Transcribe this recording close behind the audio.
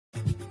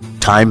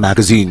Time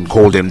magazine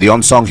called him the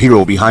unsung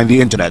hero behind the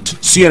internet.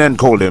 CNN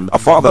called him a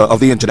father of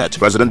the internet.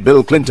 President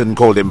Bill Clinton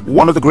called him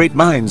one of the great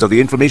minds of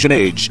the information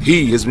age.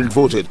 He has been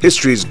voted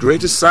history's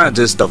greatest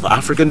scientist of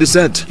African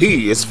descent.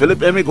 He is Philip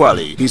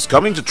Emeagwali. He's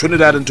coming to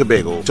Trinidad and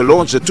Tobago to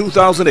launch the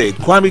 2008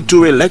 Kwame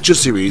Ture lecture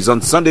series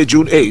on Sunday,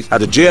 June 8th at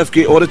the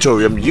JFK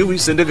Auditorium, UWI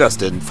St.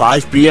 Augustine,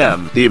 5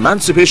 p.m. The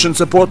Emancipation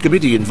Support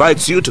Committee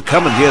invites you to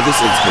come and hear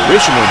this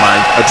inspirational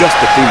mind address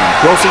the theme,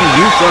 crossing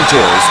new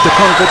frontiers to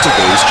conquer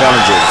today's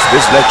challenges.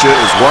 This lecture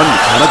is one you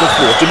cannot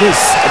afford to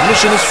miss.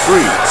 Admission is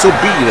free, so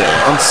be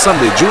there on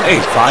Sunday, June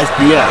 8th, 5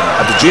 p.m.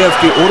 at the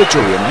JFK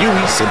Auditorium,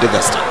 UWI St.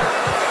 Augustine.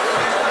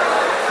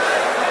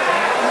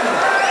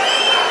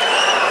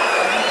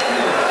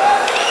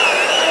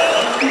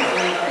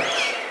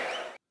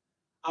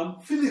 I'm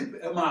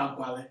Philip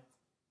Emeagwali.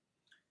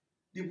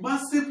 The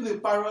massively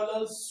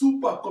parallel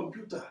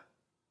supercomputer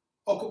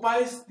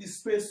occupies the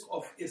space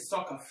of a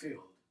soccer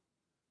field.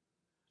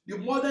 The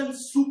modern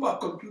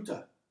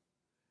supercomputer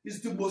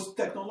is the most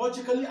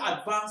technologically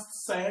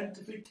advanced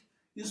scientific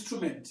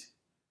instrument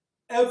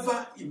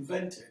ever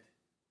invented.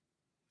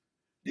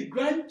 The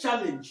grand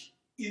challenge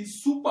in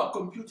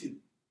supercomputing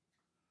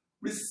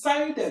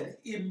resided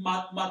in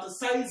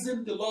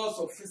mathematizing the laws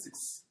of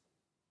physics,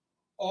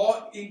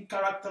 or in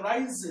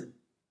characterizing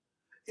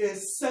a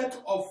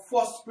set of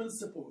first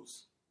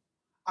principles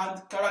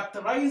and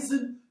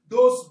characterizing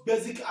those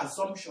basic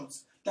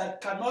assumptions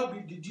that cannot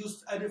be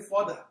deduced any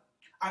further,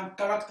 and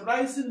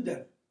characterizing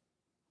them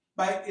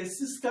by a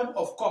system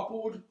of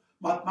coupled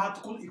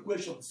mathematical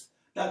equations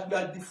that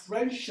were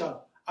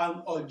differential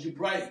and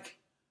algebraic,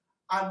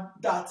 and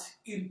that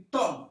in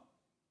turn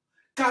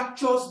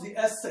captures the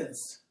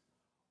essence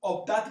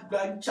of that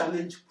grand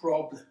challenge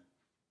problem.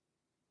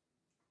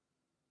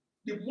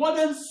 The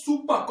modern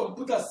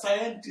supercomputer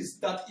scientist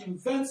that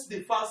invents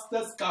the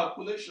fastest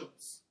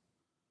calculations,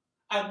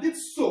 and did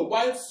so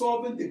while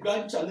solving the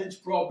grand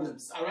challenge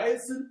problems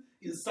arising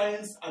in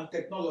science and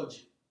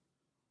technology,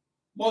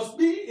 must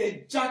be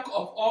a jack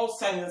of all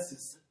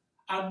sciences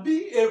and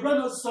be a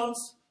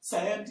Renaissance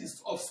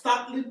scientist of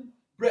startling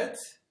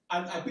breadth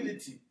and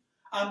ability,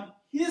 and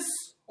his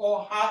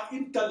or her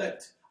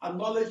intellect and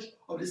knowledge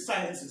of the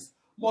sciences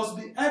must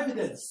be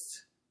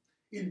evidenced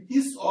in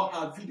his or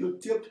her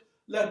videotaped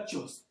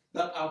lectures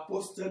that are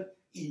posted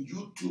in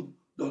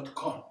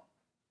youtube.com.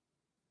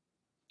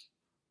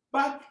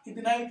 Back in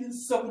the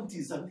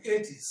 1970s and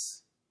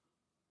 80s,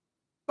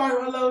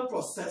 parallel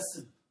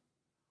processing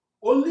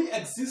only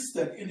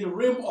existed in the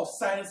realm of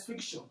science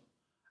fiction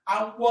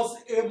and was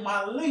a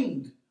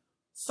maligned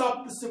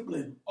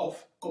subdiscipline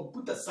of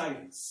computer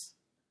science.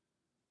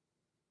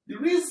 The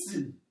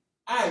reason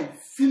I,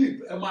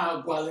 Philip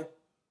Emeagwali,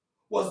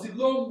 was the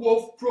lone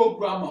wolf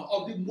programmer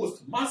of the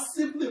most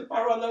massively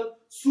parallel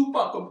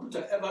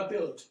supercomputer ever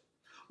built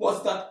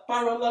was that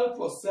parallel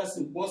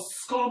processing was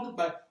scorned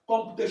by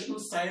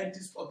computational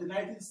scientists of the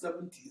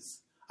 1970s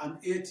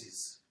and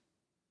 80s.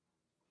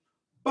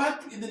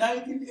 Back in the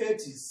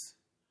 1980s,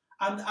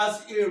 and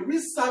as a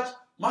research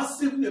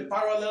massively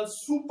parallel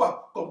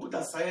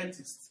supercomputer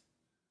scientist,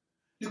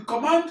 the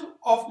command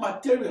of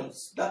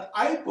materials that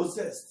I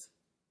possessed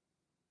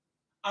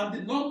and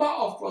the number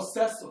of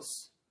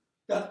processors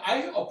that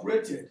I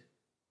operated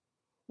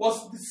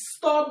was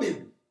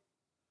disturbing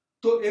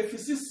to a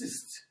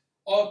physicist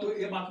or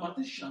to a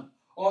mathematician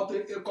or to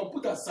a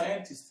computer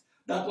scientist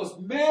that was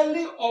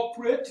merely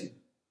operating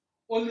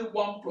only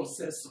one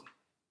processor.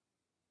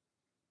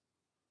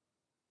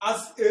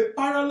 As a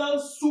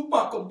parallel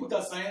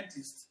supercomputer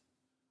scientist,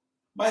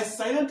 my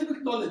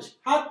scientific knowledge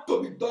had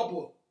to be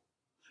double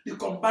the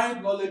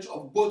combined knowledge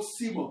of both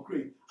Seymour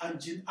Cray and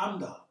Gene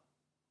Amdahl,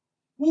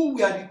 who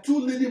were the two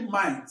leading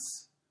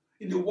minds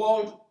in the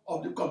world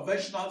of the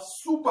conventional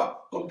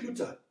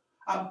supercomputer,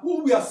 and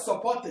who were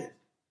supported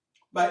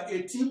by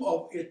a team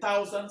of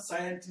 1,000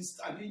 scientists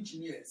and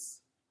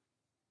engineers.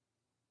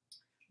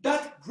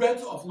 That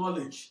breadth of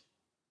knowledge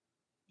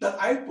that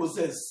I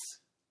possess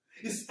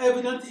is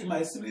evident in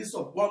my series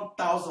of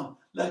 1,000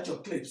 lecture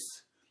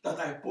clips that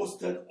I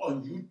posted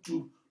on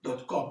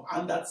youtube.com,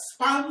 and that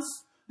spans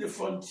the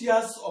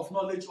frontiers of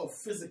knowledge of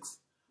physics,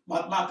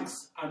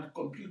 mathematics, and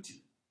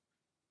computing.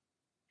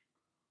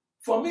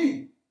 For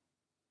me,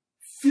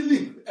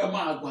 Philip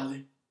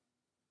Emeagwali,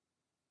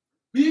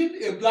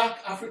 being a black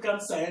African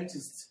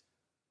scientist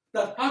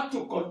that had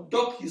to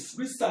conduct his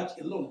research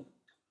alone,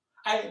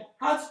 I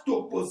had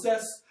to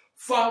possess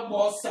far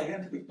more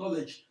scientific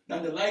knowledge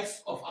than the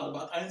likes of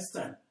Albert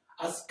Einstein,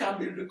 as can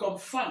be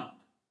reconfirmed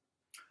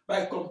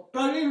by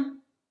comparing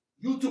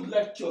YouTube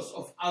lectures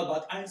of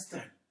Albert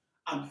Einstein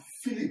and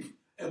Philip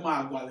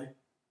Emeagwali.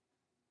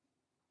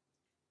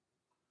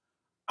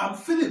 I'm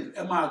Philip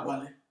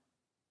Emeagwali.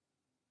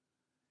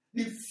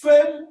 The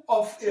fame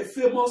of a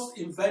famous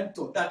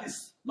inventor that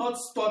is not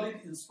studied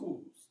in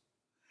schools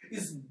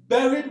is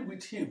buried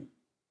with him.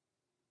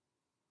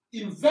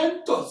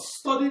 Inventors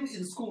studied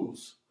in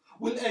schools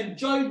will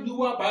enjoy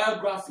newer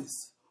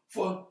biographies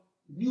for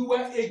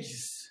newer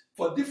ages,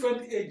 for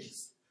different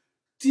ages,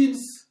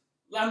 teams,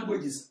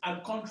 languages,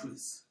 and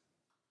countries.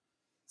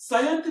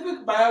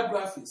 Scientific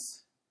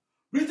biographies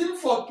written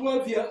for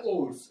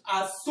 12-year-olds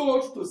are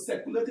sold to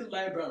circulating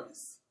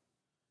libraries.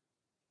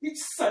 Each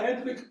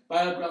scientific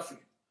biography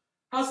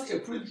has a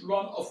print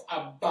run of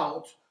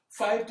about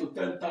 5 to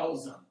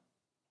 10,000.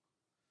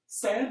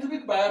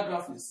 Scientific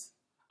biographies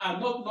are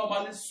not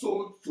normally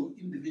sold to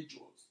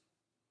individuals.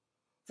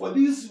 For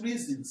these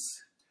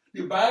reasons,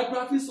 the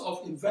biographies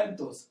of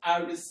inventors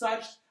are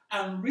researched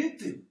and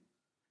written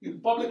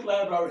in public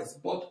libraries,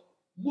 but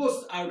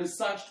most are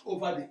researched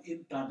over the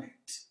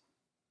internet.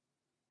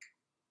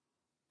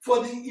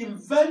 For the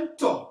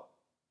inventor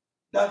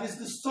that is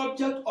the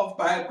subject of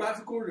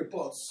biographical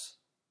reports,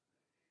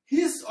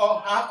 his or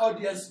her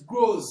audience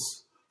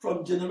grows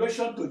from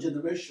generation to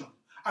generation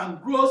and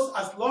grows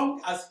as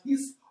long as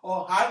his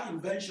or her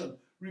invention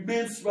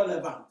remains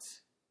relevant.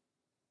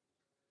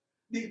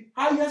 The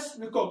highest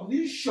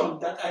recognition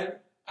that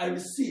I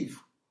receive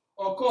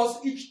occurs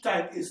each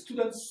time a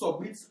student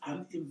submits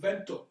an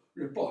inventor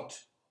report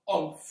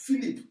on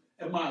Philip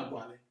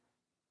Emeagwali.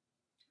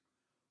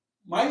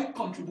 My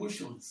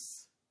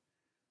contributions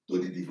to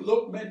the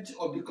development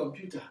of the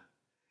computer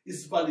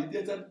is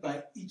validated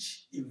by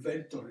each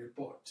inventor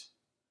report.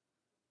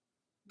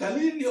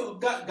 Galileo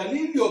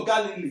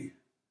Galilei,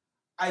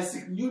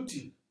 Isaac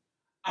Newton,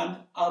 and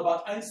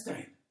Albert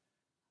Einstein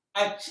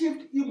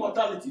achieved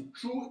immortality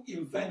through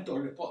inventor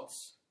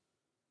reports.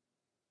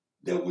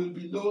 There will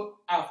be no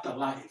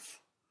afterlife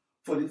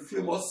for the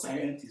famous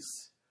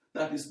scientist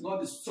that is not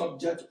the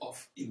subject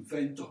of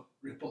inventor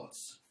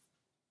reports.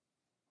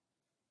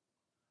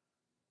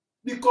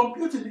 The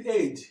computing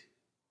aid,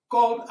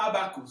 called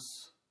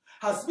abacus,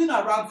 has been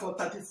around for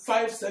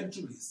 35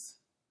 centuries,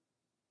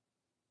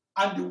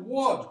 and the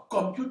word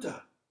computer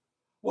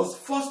was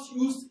first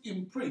used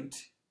in print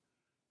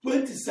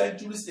 20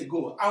 centuries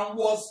ago and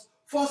was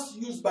first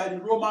used by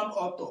the Roman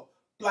author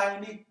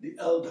Pliny the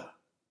Elder.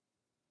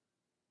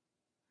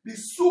 The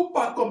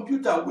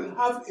supercomputer will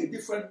have a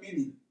different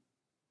meaning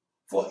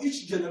for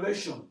each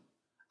generation,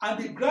 and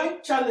the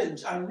grand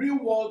challenge and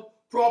real-world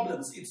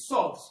problems it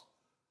solves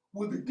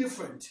will be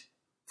different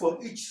for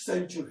each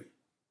century.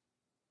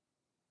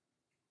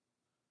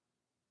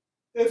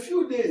 A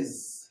few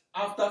days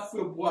after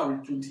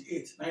February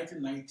 28,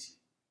 1990,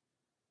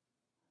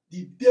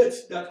 the date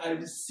that I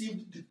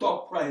received the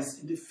top prize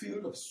in the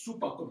field of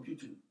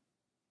supercomputing,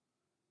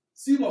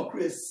 Seymour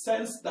Cray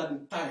sensed that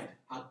the tide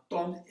had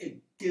turned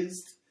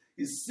against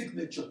his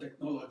signature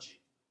technology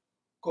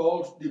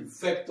called the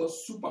vector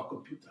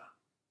supercomputer.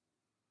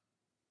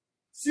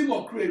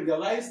 Seymour Cray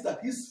realized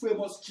that his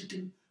famous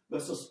chicken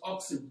versus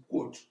oxen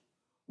quote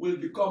will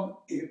become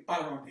a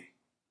parody.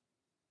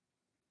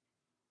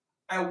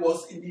 I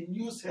was in the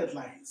news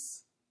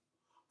headlines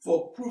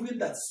for proving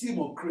that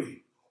Seymour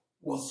Cray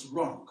was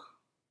wrong.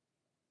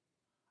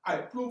 I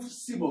proved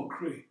Seymour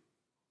Cray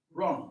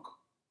wrong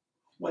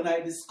when I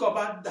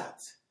discovered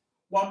that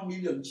 1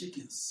 million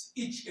chickens,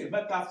 each a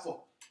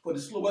metaphor for the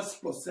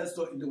slowest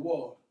processor in the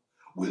world,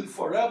 will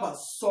forever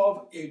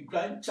solve a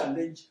grand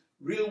challenge,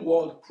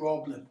 real-world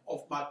problem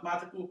of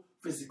mathematical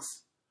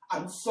physics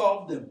and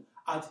solve them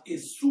at a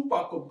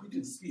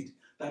supercomputing speed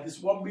that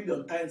is 1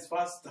 million times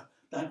faster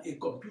than a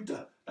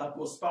computer that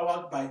was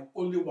powered by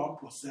only one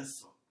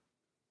processor.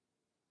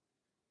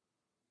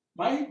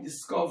 My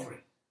discovery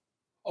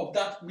of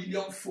that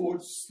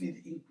million-fold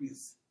speed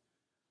increase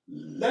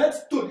led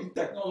to the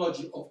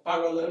technology of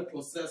parallel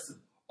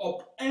processing,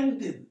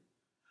 upending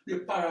the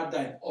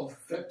paradigm of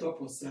vector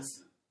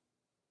processing.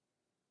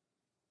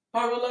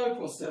 Parallel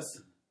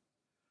processing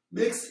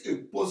makes a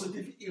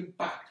positive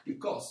impact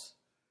because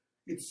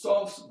it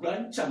solves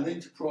grand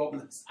challenge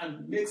problems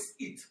and makes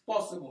it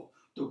possible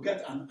to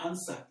get an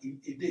answer in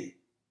a day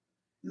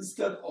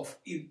instead of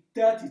in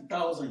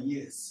 30,000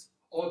 years,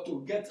 or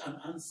to get an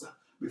answer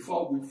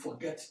before we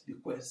forget the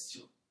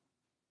question.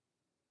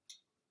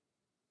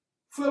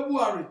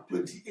 February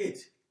 28,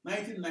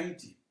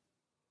 1990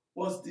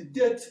 was the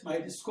date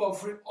my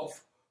discovery of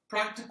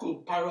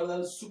practical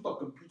parallel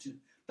supercomputing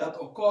that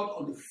occurred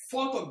on the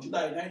 4th of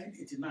July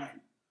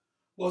 1989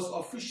 was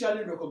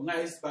officially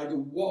recognized by the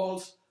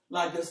world's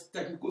largest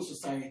technical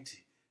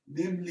society,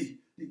 namely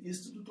the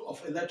Institute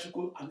of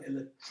Electrical and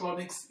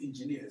Electronics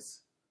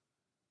Engineers.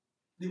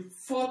 The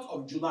 4th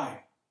of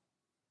July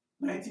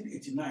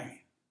 1989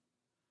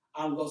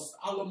 and Los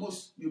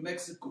Alamos, New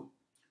Mexico,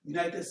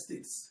 United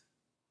States,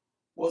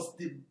 was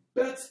the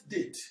birth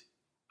date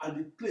and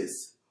the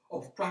place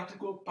of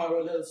practical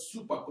parallel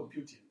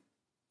supercomputing.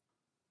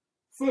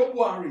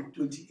 February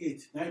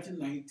 28,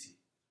 1990,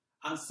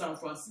 and San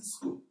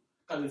Francisco,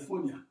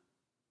 California,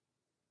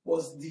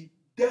 was the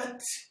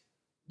birth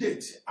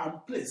date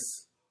and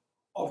place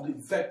of the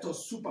vector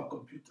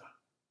supercomputer.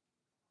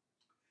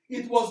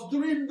 It was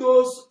during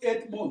those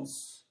 8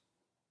 months,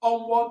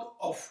 onward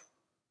of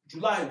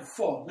July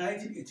 4,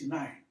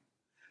 1989,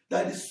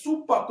 that the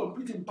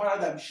supercomputing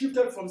paradigm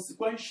shifted from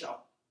sequential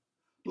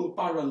to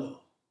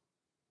parallel.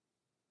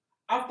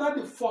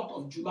 After the 4th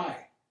of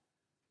July,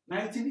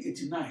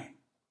 1989,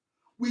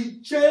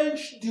 we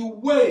changed the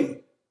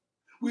way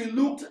we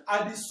looked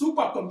at the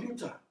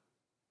supercomputer.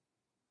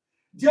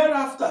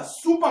 Thereafter,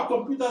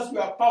 supercomputers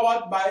were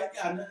powered by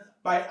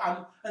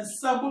an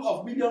ensemble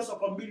of millions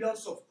upon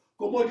millions of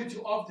commodity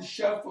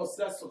off-the-shelf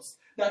processors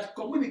that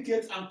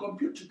communicate and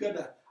compute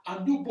together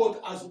and do both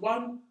as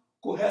one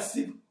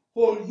cohesive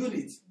whole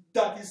unit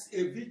that is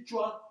a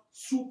virtual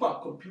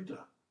supercomputer.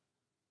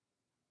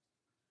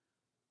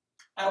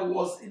 I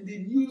was in the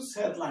news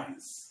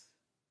headlines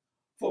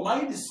for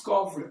my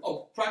discovery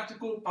of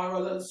practical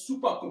parallel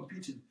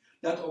supercomputing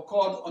that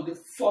occurred on the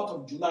 4th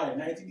of July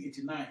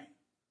 1989.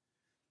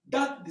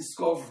 That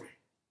discovery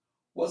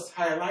was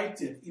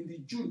highlighted in the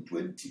June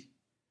 20,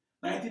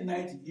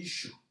 1990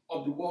 issue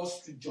of the Wall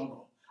Street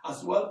Journal,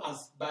 as well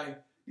as by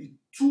the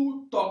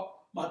two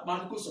top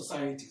mathematical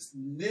societies,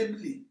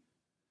 namely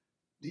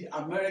the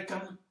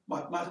American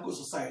Mathematical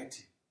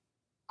Society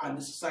and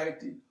the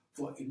Society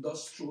for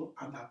Industrial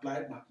and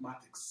Applied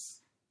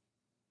Mathematics.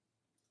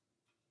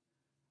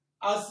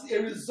 As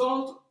a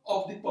result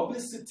of the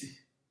publicity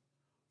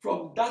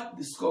from that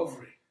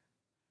discovery,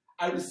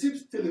 I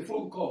received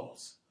telephone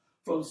calls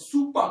from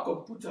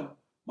supercomputer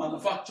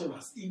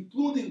manufacturers,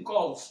 including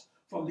calls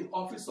from the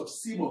office of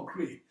Seymour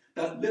Cray,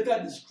 that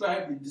later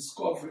described the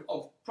discovery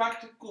of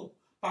practical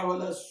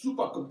parallel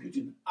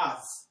supercomputing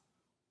as,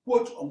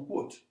 quote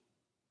unquote,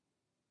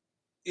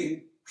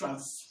 a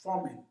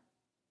transforming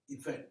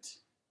event.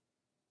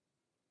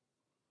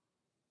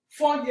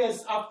 4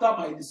 years after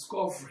my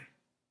discovery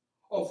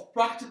of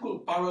practical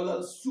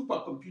parallel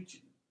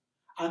supercomputing,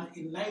 and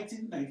in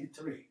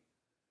 1993,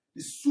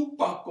 the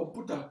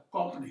supercomputer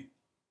company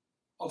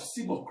of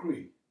Seymour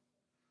Cray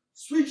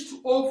switched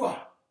over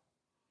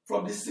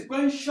from the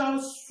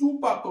sequential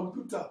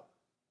supercomputer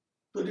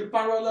to the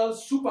parallel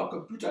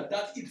supercomputer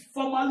that it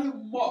formerly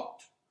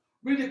mocked,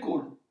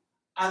 ridiculed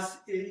as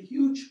a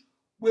huge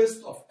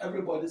waste of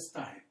everybody's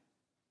time.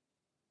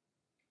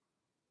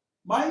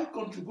 My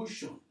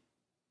contribution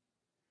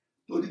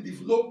to the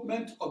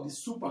development of the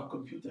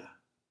supercomputer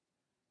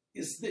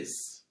is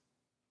this.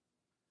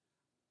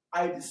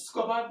 I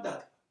discovered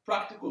that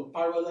practical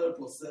parallel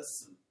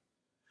processing,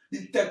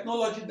 the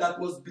technology that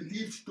was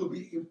believed to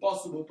be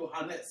impossible to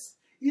harness,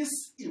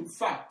 is in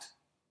fact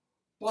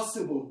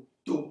possible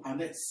to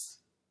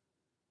harness.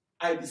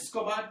 I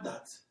discovered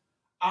that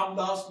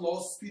Amdahl's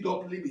law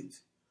speed-up limit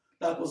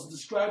that was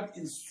described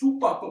in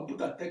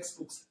supercomputer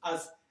textbooks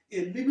as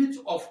a limit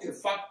of a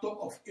factor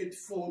of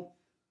 8-fold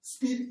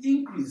speed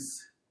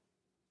increase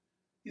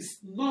is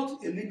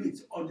not a limit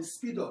on the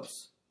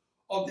speed-ups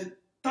of the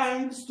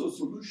times to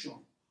solution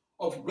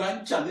of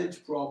grand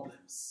challenge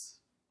problems.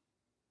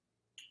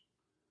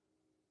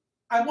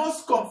 I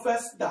must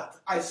confess that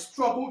I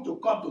struggle to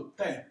come to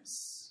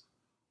terms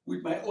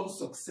with my own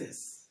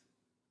success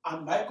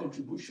and my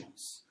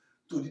contributions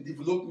to the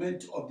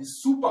development of the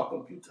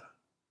supercomputer.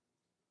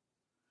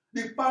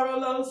 The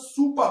parallel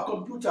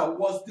supercomputer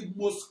was the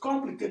most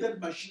complicated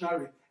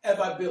machinery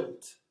ever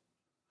built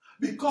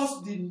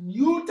because the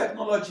new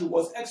technology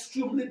was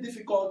extremely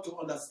difficult to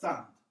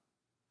understand.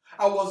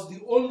 I was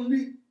the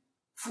only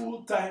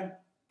full-time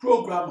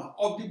programmer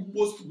of the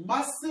most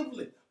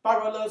massively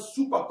parallel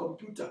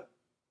supercomputer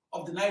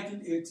of the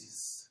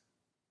 1980s.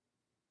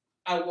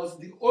 I was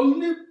the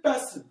only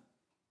person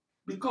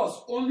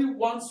because only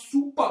one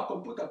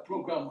supercomputer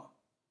programmer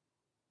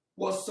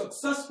was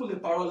successfully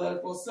parallel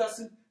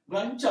processing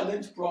grand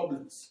challenge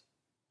problems,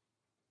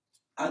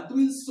 and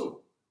doing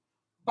so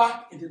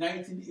back in the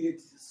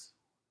 1980s.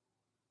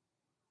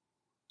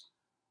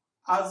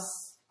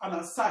 As an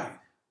aside,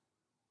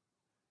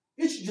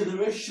 each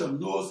generation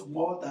knows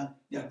more than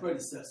their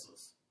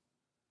predecessors.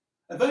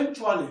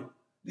 Eventually,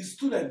 the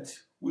student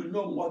will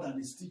know more than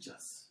his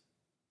teachers.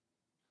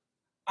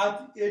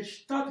 At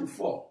age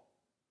 34,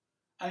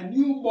 I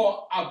knew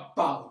more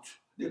about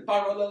the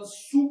parallel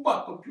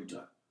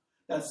supercomputer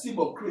than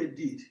Seymour Cray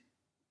did.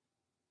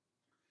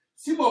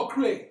 Seymour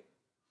Cray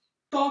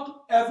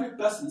taught every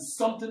person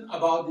something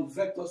about the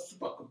vector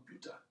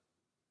supercomputer.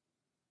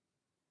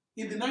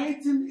 In the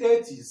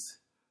 1980s,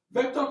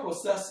 vector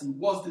processing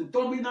was the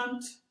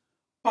dominant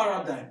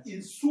paradigm in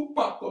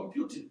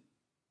supercomputing.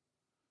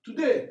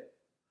 Today,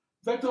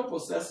 vector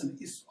processing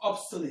is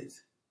obsolete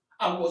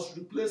and was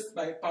replaced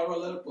by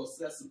parallel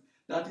processing.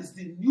 That is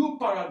the new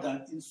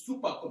paradigm in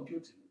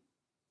supercomputing.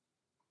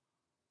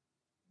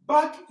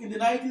 Back in the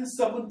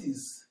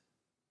 1970s,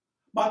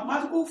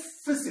 mathematical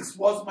physics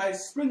was my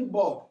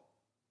springboard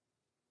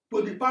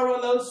to the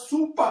parallel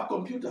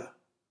supercomputer.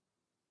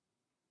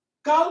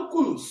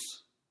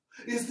 Calculus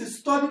is the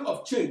study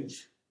of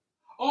change.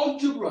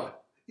 Algebra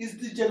is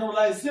the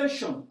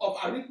generalization of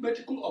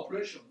arithmetical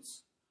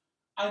operations.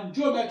 And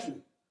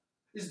geometry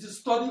is the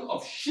study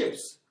of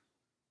shapes.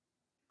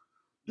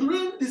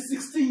 During the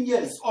 16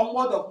 years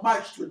onward of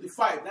March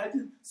 25,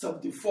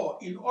 1974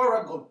 in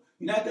Oregon,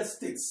 United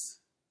States,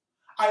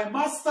 I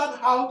mastered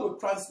how to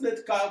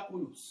translate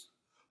calculus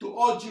to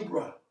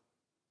algebra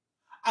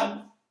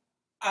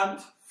and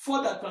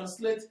further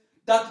translate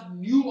that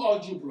new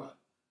algebra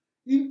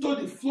into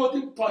the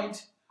floating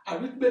point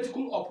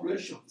arithmetical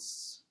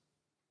operations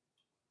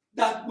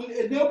that will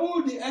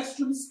enable the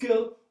extreme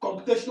scale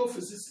computational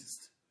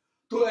physicist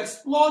to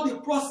explore the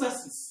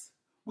processes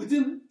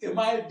within a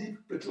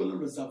mile-deep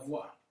petroleum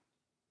reservoir.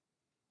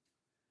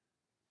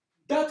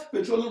 That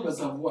petroleum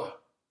reservoir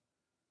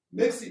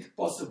makes it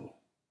possible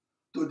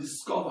to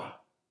discover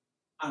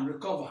and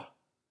recover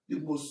the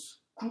most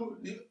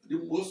crude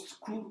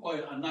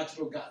oil and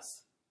natural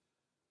gas.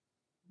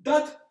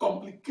 That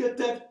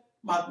complicated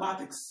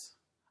mathematics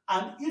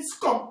and its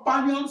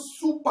companion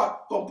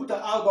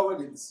supercomputer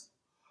algorithms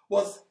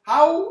was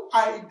how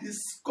I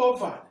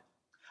discovered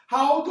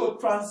how to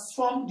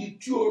transform the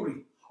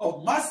theory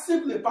of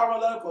massively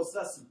parallel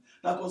processing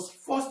that was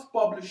first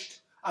published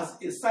as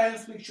a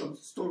science fiction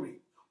story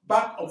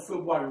back on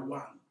February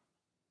 1.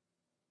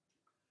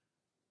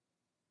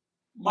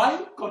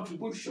 My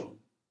contribution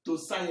to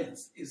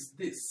science is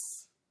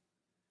this.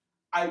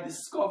 I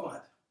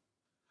discovered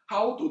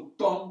how to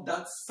turn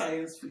that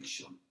science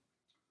fiction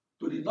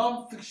to the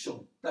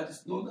non-fiction that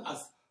is known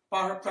as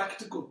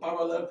practical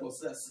parallel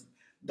processing,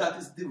 that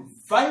is the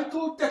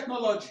vital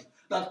technology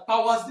that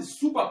powers the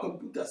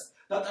supercomputers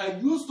that are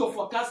used to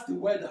forecast the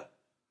weather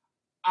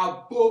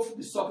above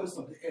the surface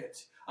of the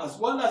earth, as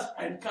well as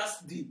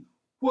forecast the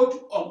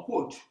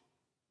quote-unquote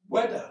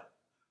weather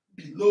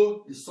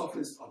below the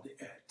surface of the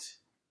earth.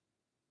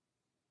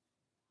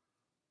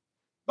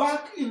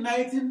 Back in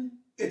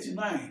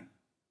 1989,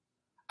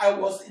 I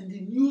was in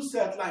the news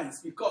headlines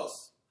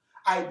because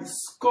I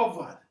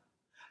discovered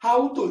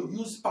how to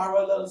use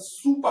parallel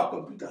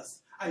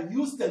supercomputers and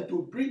use them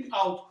to bring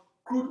out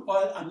crude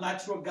oil and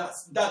natural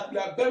gas that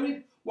were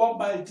buried 1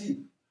 mile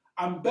deep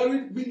and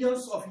buried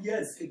millions of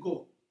years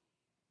ago.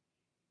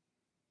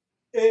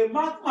 A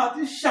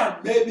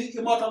mathematician may be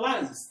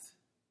immortalized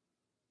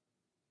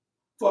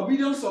for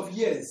millions of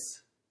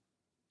years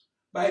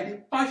by the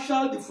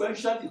partial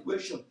differential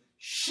equation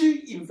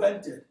she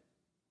invented.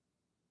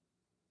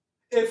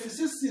 A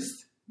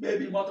physicist may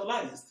be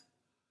immortalized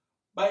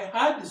by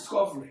her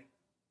discovery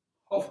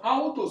of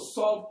how to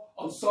solve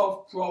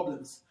unsolved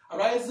problems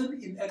arising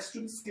in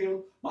extreme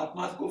scale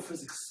mathematical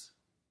physics.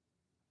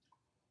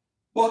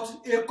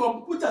 But a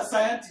computer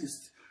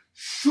scientist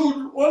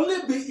should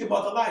only be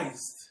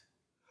immortalized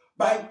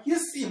by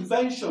his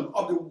invention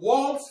of the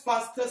world's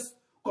fastest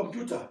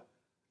computer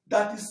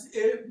that is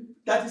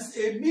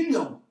a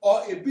million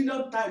or a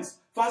billion times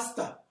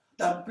faster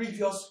than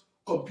previous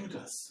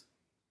computers.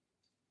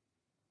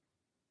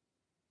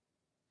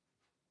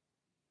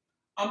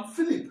 I'm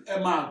Philip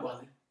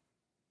Emeagwali.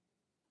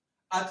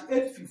 At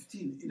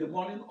 8:15 in the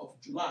morning of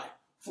July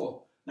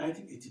 4,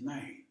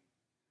 1989,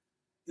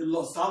 in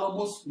Los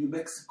Alamos, New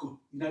Mexico,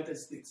 United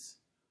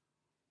States,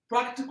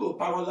 practical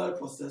parallel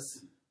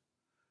processing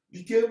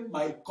became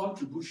my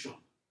contribution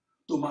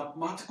to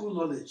mathematical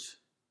knowledge.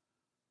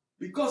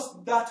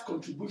 Because that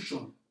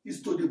contribution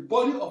is to the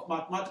body of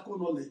mathematical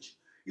knowledge,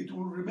 it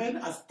will remain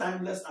as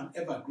timeless and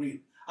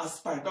evergreen as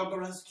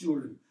Pythagoras'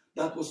 theorem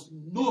that was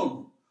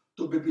known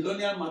to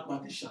Babylonian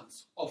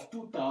mathematicians of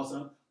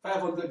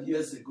 2,500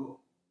 years ago.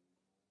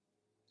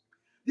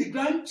 The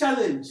grand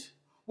challenge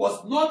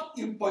was not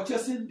in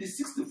purchasing the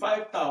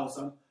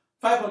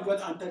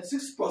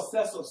 65,536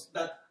 processors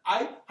that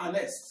I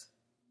harnessed,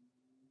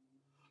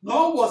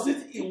 nor was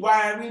it in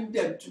wiring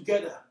them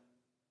together.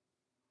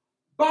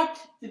 Back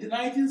in the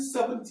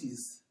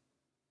 1970s,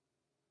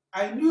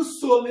 I knew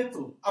so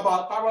little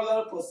about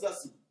parallel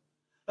processing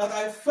that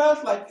I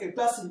felt like a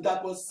person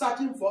that was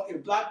searching for a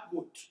black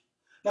boat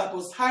that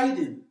was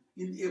hiding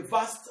in a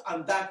vast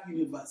and dark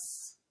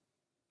universe.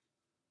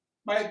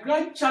 My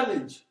grand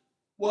challenge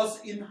was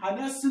in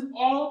harnessing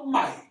all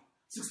my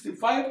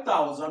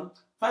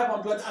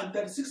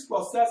 65,536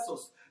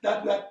 processors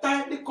that were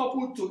tightly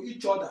coupled to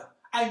each other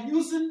and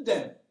using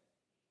them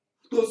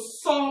to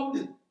solve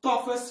the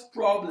toughest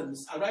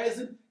problems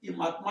arising in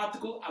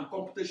mathematical and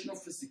computational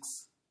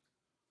physics,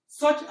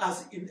 such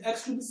as in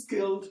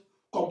extreme-scaled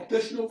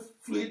computational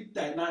fluid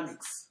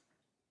dynamics.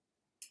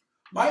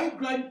 My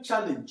grand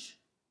challenge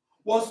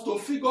was to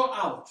figure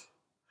out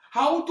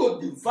how to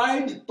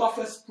divide the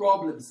toughest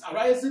problems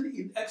arising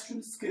in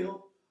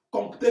extreme-scale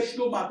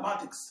computational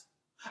mathematics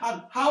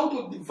and how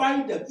to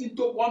divide them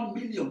into 1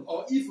 million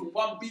or even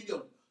 1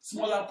 billion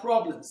smaller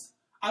problems,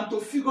 and to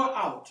figure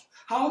out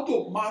how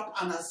to map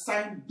and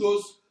assign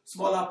those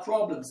smaller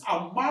problems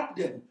and map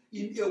them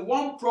in a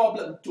one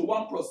problem to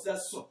one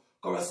processor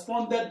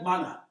corresponded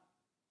manner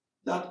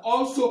that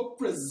also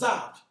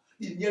preserved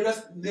the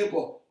nearest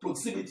neighbor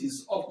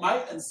proximities of my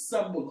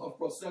ensemble of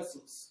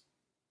processors.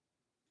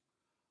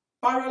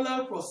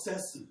 Parallel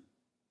processing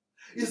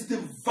is the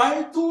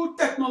vital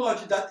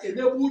technology that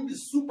enabled the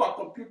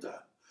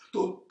supercomputer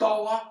to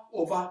tower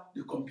over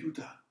the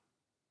computer.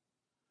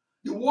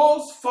 The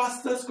world's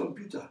fastest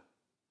computer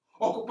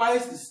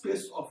occupies the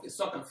space of a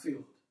soccer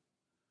field.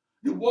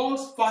 The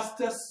world's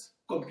fastest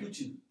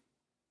computing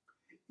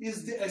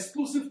is the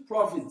exclusive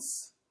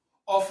province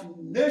of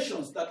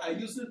nations that are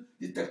using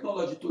the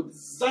technology to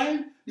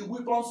design the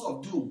weapons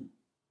of doom,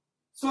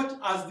 such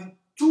as the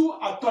 2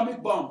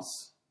 atomic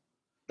bombs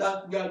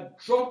that were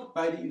dropped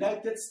by the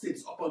United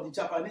States upon the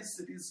Japanese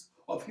cities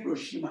of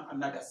Hiroshima and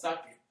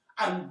Nagasaki,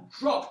 and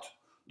dropped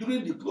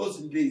during the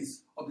closing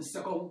days of the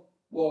Second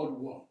World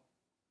War.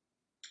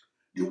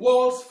 The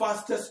world's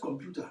fastest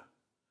computer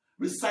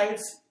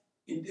resides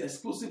in the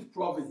exclusive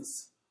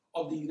province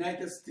of the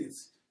United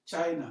States,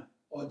 China,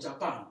 or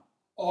Japan,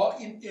 or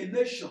in a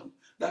nation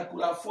that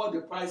could afford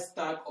the price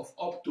tag of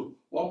up to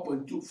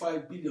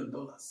 $1.25 billion.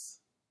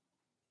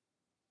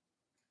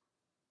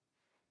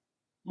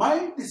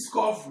 My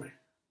discovery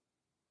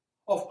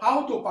of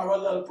how to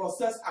parallel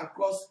process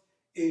across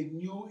a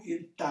new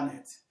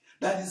internet,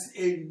 that is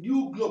a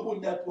new global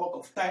network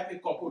of tightly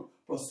coupled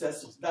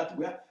processors that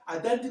were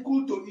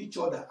identical to each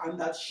other and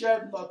that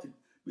shared nothing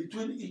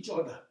between each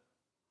other,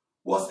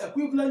 was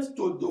equivalent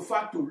to de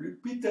facto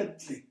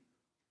repeatedly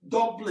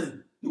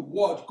doubling the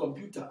word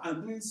computer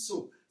and doing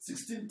so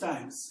 16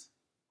 times.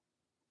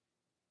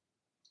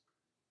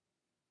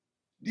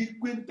 The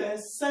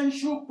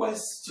quintessential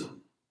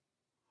question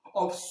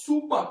of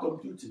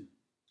supercomputing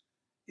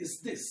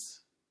is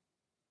this: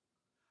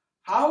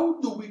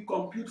 how do we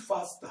compute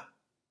faster,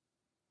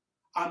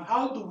 and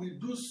how do we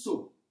do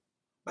so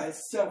by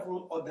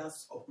several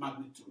orders of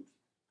magnitude?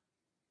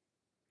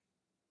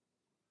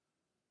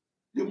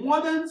 The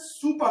modern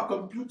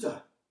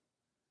supercomputer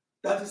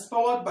that is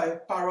powered by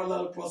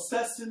parallel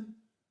processing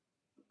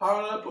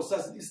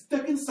is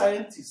taking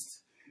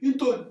scientists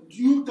into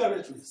new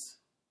territories.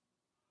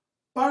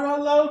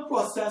 Parallel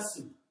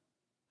processing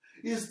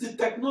is the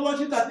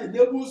technology that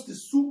enables the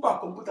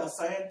supercomputer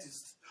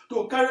scientists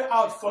to carry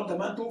out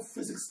fundamental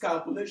physics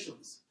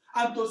calculations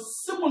and to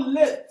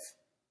simulate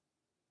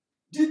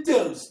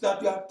details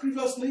that were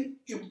previously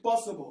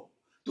impossible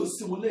to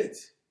simulate.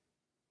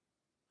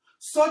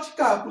 Such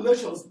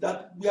calculations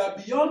that were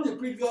beyond the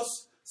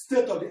previous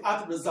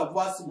state-of-the-art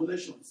reservoir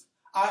simulations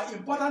are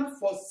important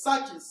for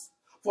searches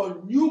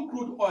for new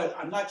crude oil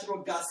and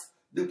natural gas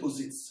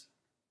deposits.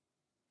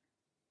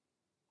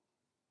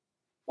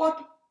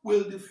 What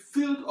will the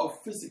field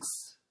of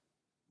physics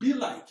be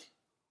like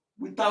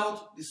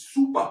without the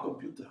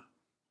supercomputer?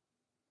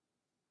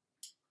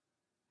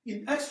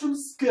 In extreme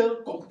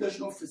scale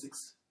computational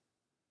physics,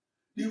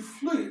 the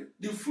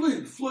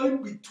fluid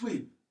flowing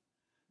between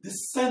the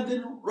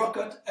sending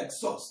rocket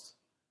exhaust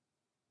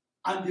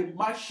and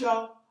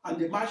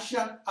the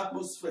Martian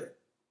atmosphere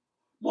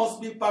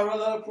must be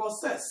parallel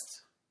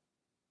processed.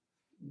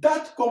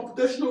 That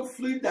computational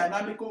fluid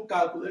dynamical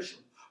calculation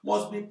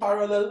must be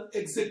parallel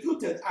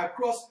executed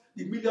across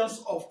the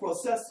millions of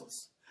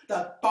processors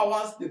that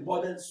powers the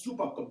modern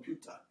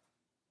supercomputer.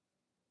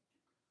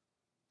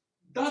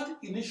 That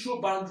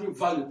initial boundary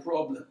value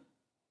problem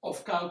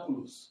of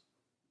calculus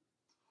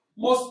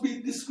must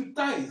be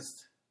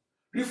discretized,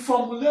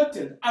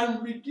 reformulated,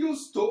 and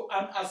reduced to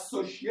an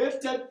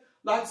associated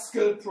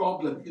large-scale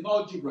problem in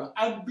algebra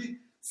and be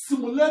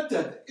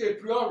simulated a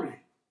priori.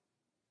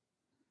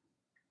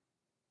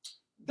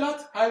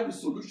 That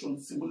high-resolution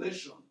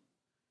simulation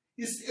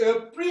is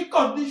a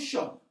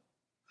precondition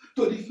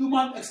to the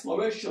human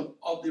exploration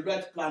of the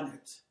red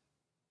planet.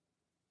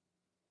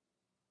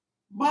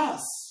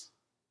 Mars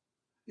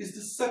is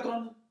the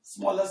second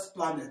smallest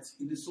planet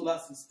in the solar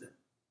system.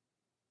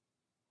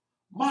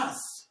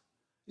 Mars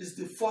is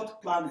the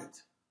fourth planet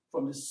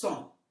from the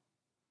Sun.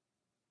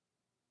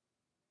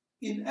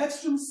 In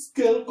extreme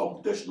scale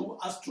computational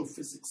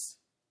astrophysics,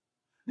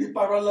 the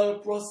parallel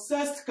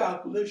processed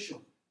calculation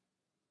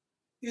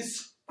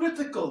is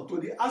critical to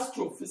the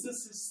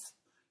astrophysicist's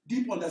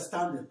deep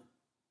understanding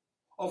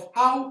of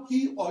how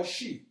he or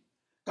she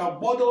can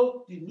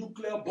model the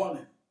nuclear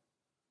burning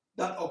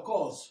that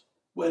occurs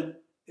when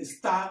a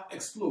star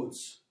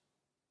explodes.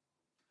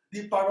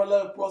 The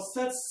parallel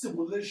process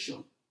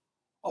simulation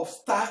of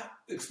star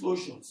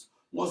explosions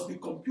must be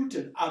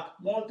computed at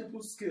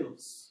multiple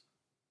scales.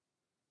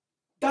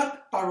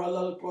 That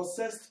parallel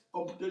processed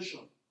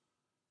computation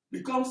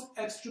becomes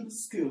extreme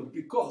scale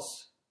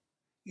because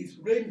it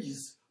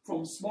ranges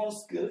from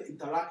small-scale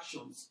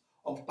interactions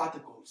of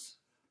particles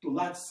to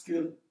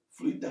large-scale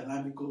fluid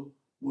dynamical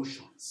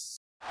motions.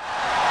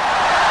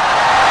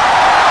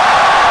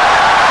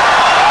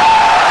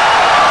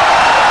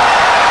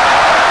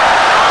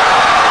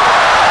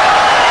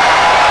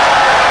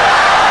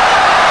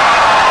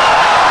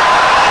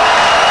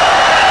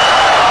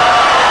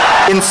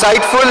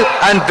 Insightful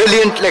and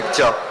brilliant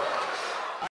lecture.